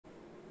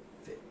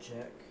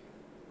Check.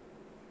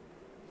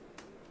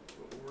 That's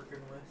what we're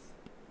working with.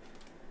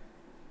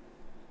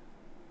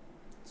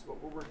 That's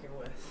what we're working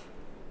with.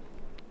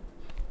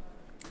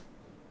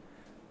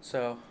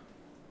 So,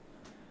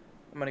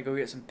 I'm gonna go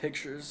get some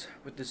pictures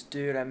with this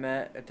dude I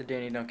met at the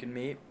Danny Duncan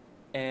meet,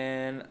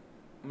 and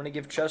I'm gonna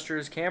give Chester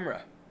his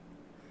camera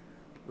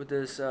with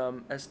this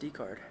SD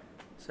card.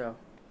 So,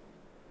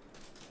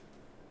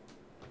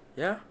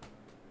 yeah.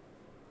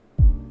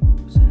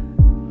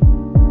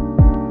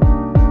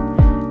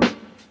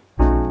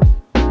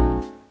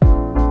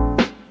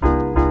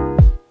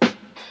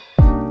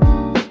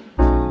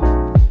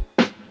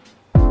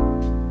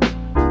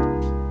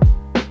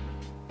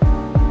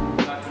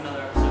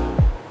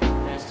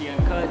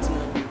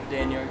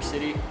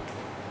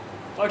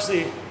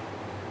 City.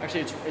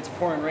 Actually, it's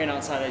pouring rain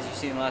outside, as you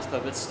see in the last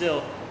clip. It's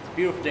still it's a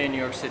beautiful day in New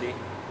York City,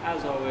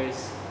 as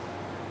always.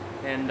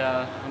 And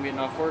I'm getting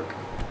off work,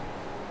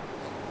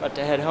 about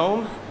to head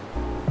home,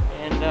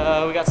 and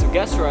we got some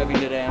guests arriving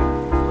today.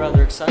 I'm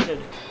rather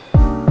excited.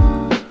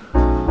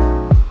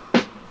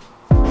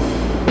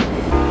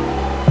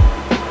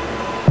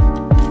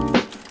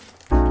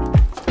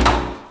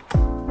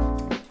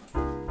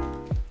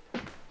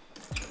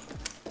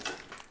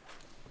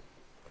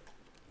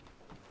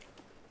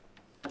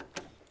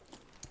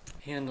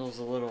 Handle's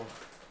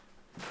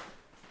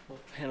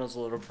a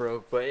little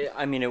broke, but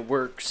I mean it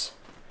works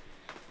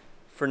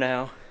for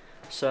now.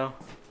 So,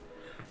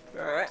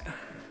 all right.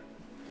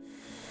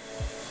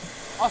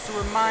 Also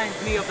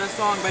reminds me of that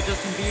song by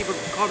Justin Bieber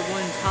called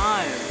 "One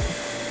Time."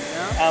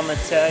 Yeah? I'ma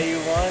tell you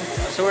one.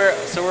 So we're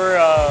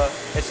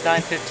it's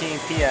 9:15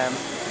 p.m.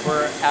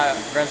 We're at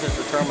Grand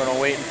Central Terminal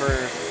waiting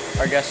for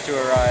our guests to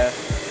arrive.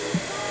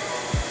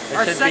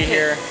 They should be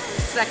here.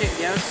 Second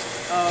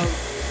guest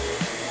of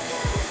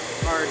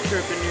our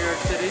trip in New York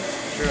City.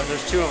 Sure,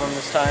 there's two of them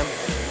this time.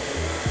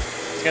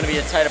 It's gonna be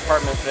a tight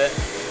apartment fit.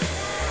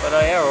 But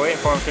yeah, we're waiting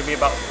for them. It's gonna be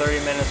about 30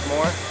 minutes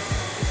more.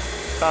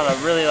 Found a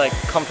really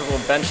comfortable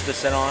bench to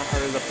sit on,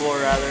 or the floor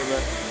rather,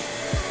 but.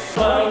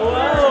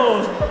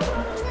 Hello!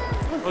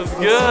 What's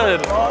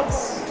good?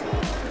 How's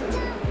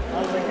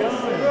it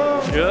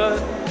going? Good.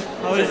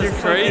 How is your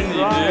crazy,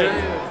 dude?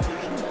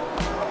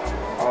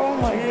 Oh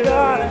my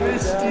god, I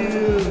missed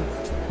you!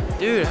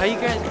 Dude, how you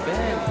guys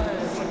been?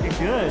 Fucking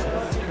good.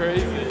 It's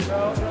crazy.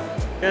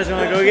 You guys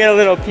wanna go get a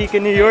little peek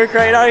in New York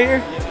right out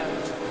here?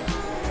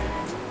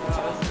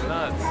 That's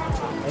nuts.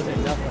 Those are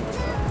nothing.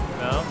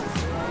 No?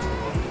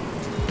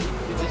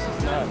 Dude, this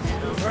is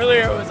nuts.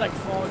 Earlier it was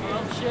foggy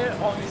and shit,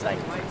 all these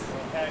lights.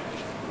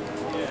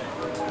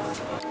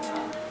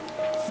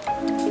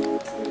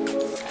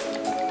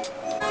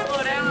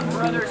 Slow down,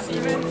 brother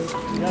Steven.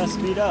 You gotta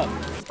speed up.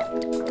 I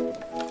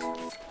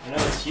know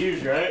it's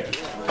huge, right?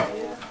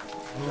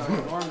 It's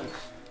enormous.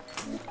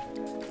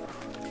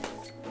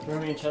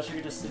 Remember me and Chester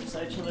get to sleep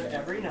beside each other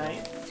every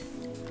night.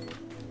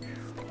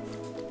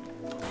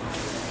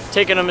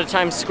 Taking them to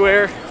Times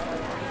Square.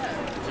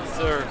 Yes,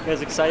 sir. You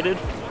guys excited?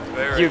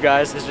 Very. You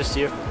guys, it's just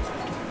you.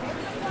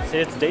 See,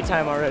 it's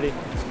daytime already.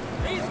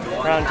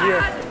 Around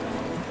here.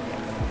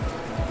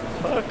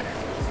 Fuck.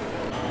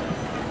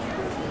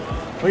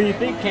 What do you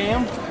think,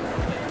 Cam?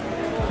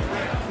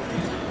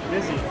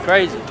 Busy.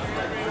 Crazy.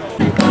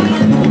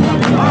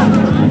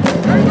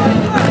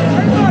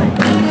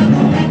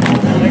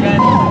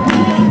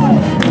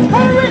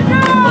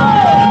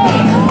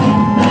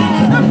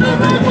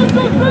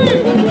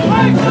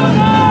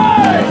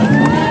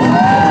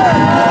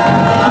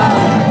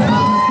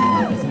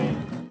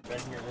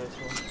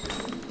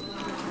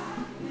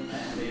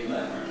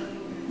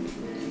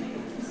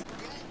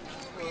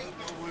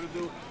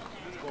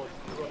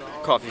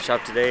 Coffee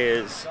shop today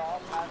is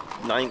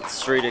 9th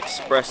Street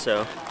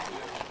Espresso.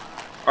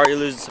 Already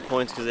losing some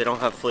points because they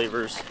don't have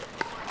flavors.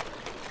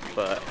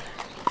 But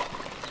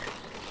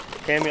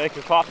Cam, you like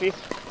your coffee? I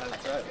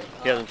haven't tried it.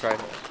 He hasn't tried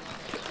it.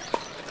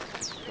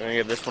 We're gonna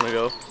give this one a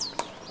go.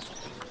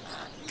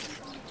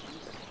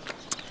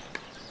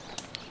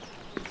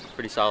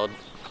 Pretty solid.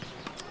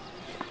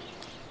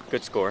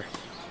 Good score.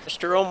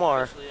 Mr.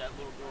 Omar.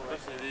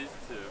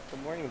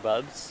 Good morning,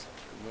 bubs.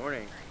 Good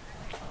morning.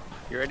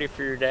 You ready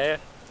for your day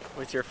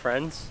with your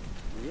friends?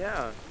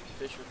 Yeah.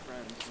 Fish are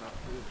friends, not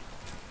food.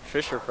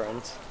 Fisher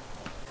friends.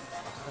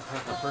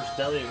 The first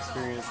deli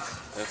experience.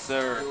 Yes,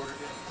 sir.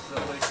 It's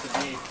the place to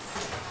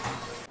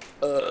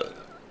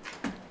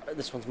be.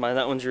 This one's mine,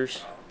 that one's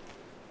yours.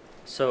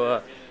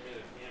 So,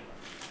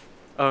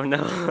 oh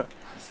no.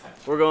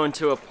 We're going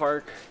to a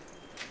park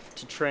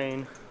to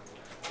train,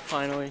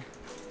 finally,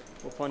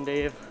 with one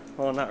Dave.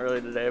 Well, not really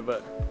today,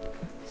 but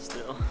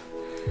still.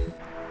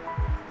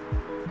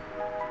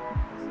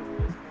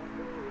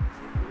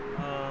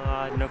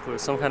 I had no clue,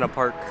 some kind of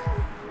park.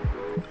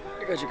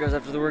 I got you guys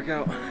after the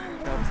workout.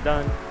 Now it's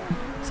done.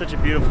 Such a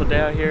beautiful day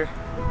out here.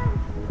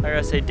 I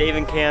gotta say, Dave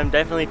and Cam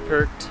definitely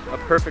picked a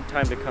perfect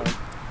time to come.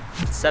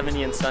 It's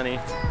 70 and sunny.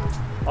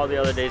 All the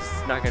other days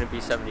it's not gonna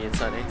be 70 and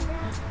sunny.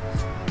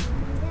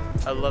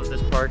 I love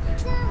this park.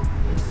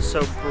 It's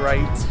so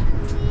bright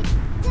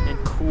and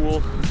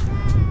cool.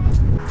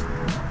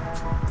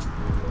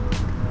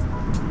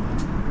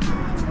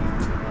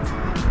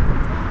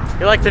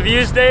 You like the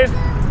views, Dave?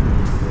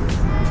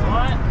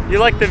 What? You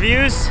like the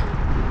views?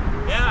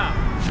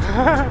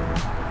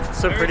 Yeah.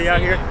 So pretty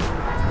out here.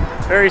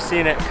 Very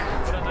scenic.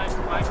 What a nice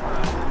bike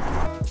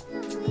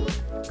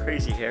ride.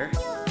 Crazy hair.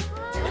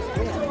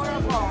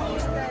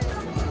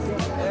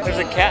 There's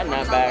a cat in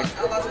that bag.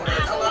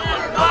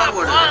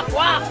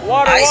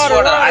 Water.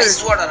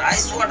 Ice water.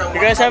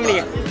 You guys have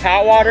any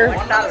cat water?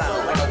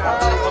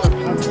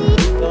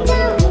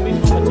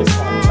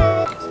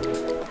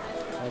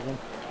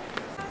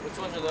 Which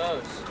ones are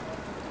those?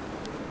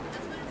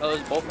 Oh,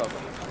 those both of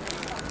them.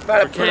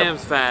 For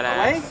Cam's fat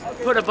ass.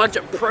 Put a bunch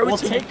of protein We'll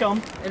take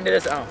them. into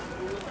this. Oh.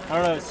 I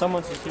don't know,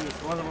 someone's just used.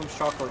 One of them's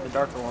chocolate, the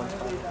darker one.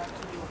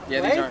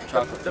 Yeah, these aren't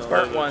chocolate. The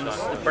burnt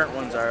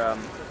ones are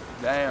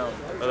Damn.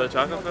 Are they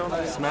chocolate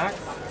filled? Smack?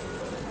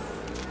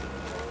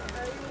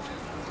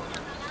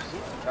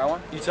 That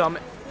one? You tell me.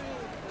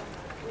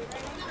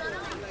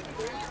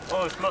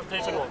 Oh, it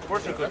tastes like a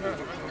fortune cookie.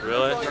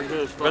 Really?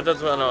 But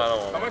that's what I don't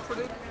want. How much for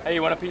this? Hey,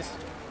 you want a piece?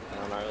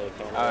 I'm not really a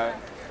fan. Alright.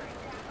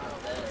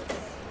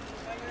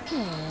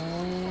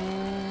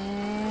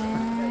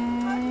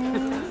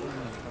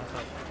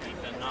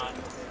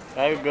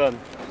 That was good.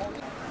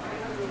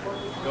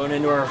 Going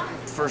into our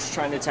first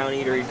Chinatown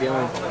eatery,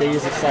 Dylan.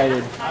 He's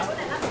excited.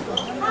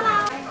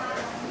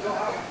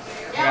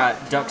 I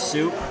got duck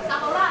soup.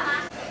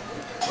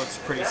 Looks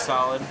pretty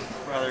solid.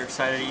 Rather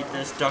excited to eat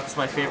this. Duck's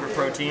my favorite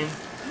protein.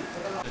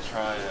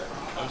 Try it.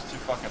 That was too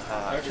fucking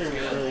hot. Actually,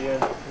 it was really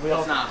good. We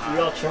all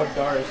chugged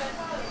ours.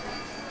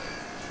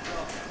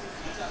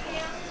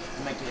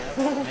 Making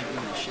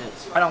the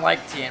shits. I don't like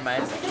tea and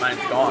mine's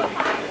gone.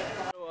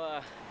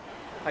 So,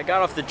 I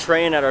got off the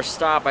train at our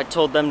stop. I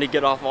told them to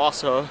get off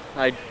also.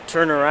 I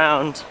turn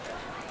around.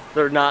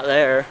 They're not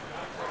there.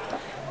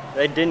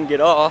 They didn't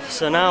get off,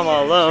 so now I'm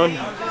all alone.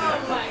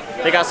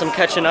 They got some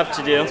catching up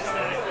to do.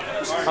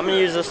 I'm gonna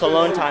use this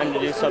alone time to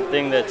do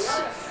something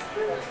that's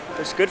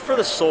good for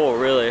the soul,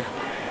 really.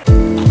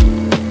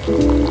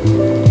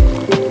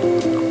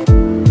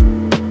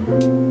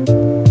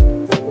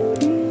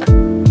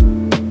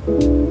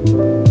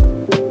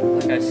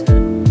 Like I said,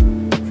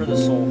 for the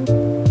soul.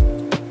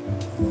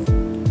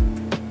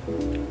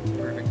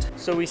 Perfect.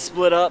 So we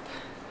split up.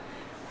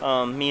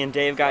 Me and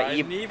Dave got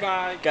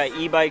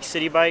e-bikes,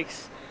 city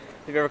bikes.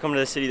 If you've ever come to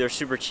the city, they're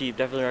super cheap.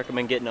 Definitely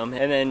recommend getting them.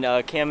 And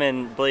then Cam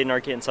and Blade and I are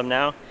getting some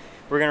now.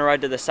 We're gonna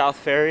ride to the South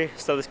Ferry,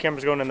 so this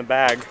camera's going in the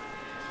bag.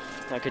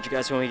 I'll catch you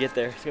guys when we get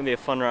there. It's gonna be a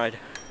fun ride.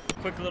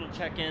 Quick little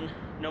check-in.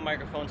 No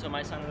microphone, so it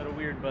might sound a little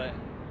weird, but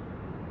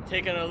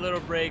taking a little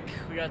break.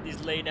 We got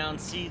these lay-down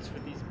seats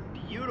with these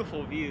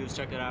beautiful views.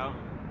 Check it out.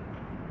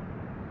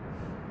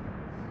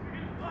 We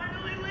can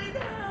finally lay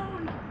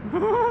down.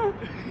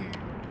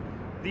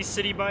 These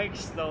city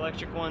bikes, the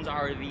electric ones,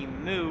 are the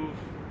move.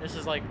 This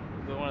is like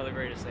one of the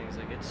greatest things.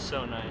 Like, it's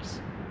so nice.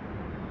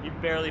 You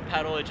barely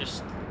pedal, it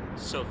just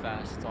so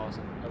fast. It's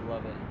awesome. I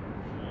love it.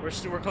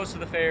 We're close to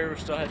the fair. We're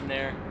still heading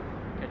there.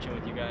 Catching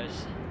with you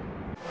guys.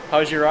 How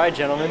was your ride,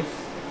 gentlemen?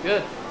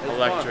 Good.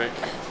 Electric.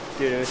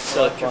 Dude, it was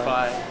so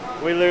fun.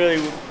 We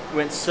literally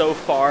went so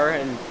far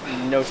in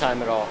no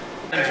time at all.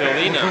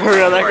 Angelina. For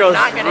real, that goes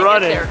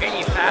running. Get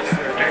any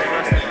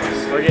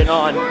faster. We're getting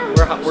on.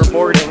 We're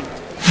boarding.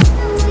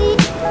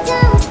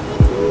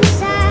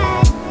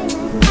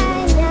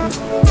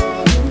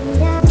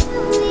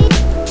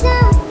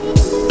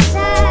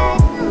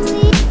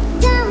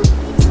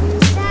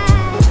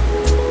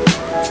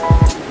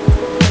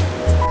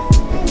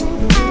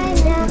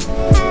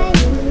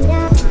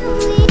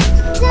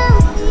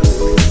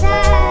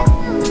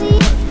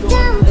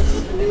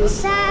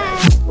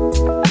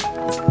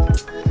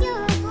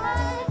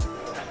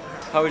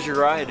 How was your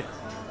ride?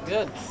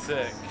 Good.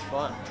 Sick.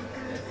 Fun.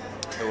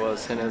 It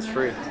was, and it was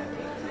free.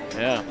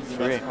 Yeah. It's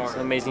free. It's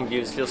amazing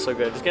views. Feels so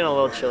good. It's getting a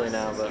little chilly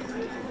now, but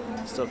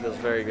still feels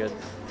very good.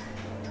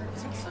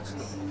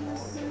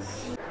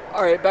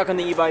 All right, back on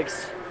the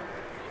e-bikes.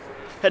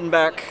 Heading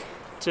back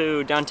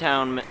to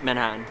downtown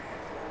Manhattan.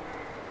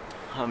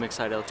 I'm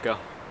excited. Let's go.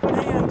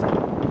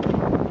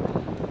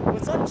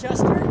 What's up,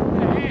 Chester?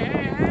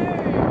 Hey.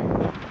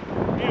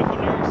 Beautiful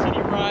New York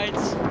City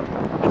rides.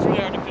 It's really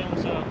hard to film,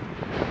 so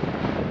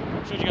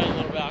I showed you guys a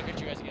little bit. I'll get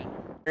you guys again.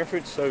 Your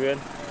food's so good.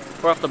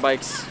 We're off the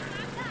bikes.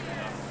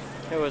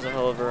 It was a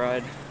hell of a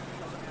ride.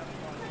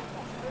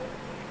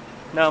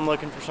 Now I'm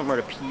looking for somewhere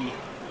to pee.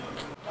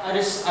 I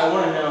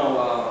want to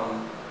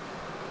know,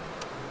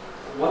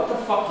 what the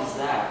fuck is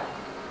that?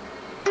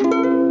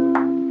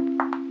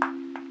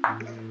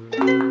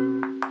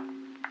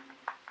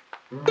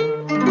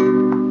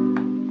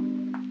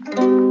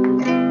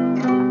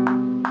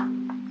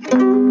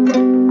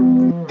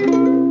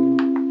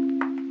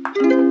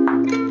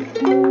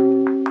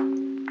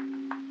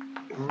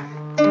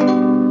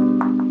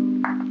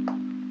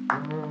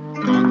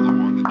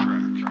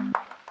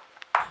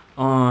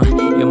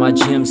 You're my my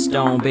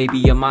gemstone, baby,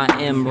 you're my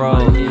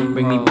emerald.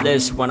 Bring me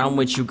bliss when I'm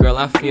with you, girl,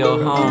 I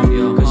feel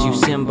home. Cause you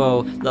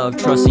symbol love,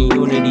 trust, and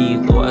unity.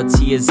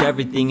 Loyalty is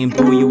everything, and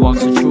boo, you walk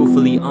so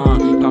truthfully.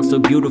 Talk so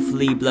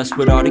beautifully, blessed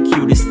with all the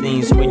cutest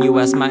things. When you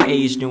asked my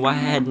age, knew I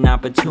had an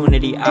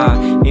opportunity.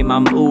 I made my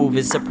move,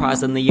 and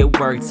surprisingly it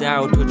worked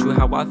out. Told you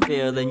how I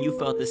feel, and you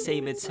felt the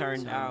same, it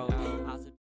turned out.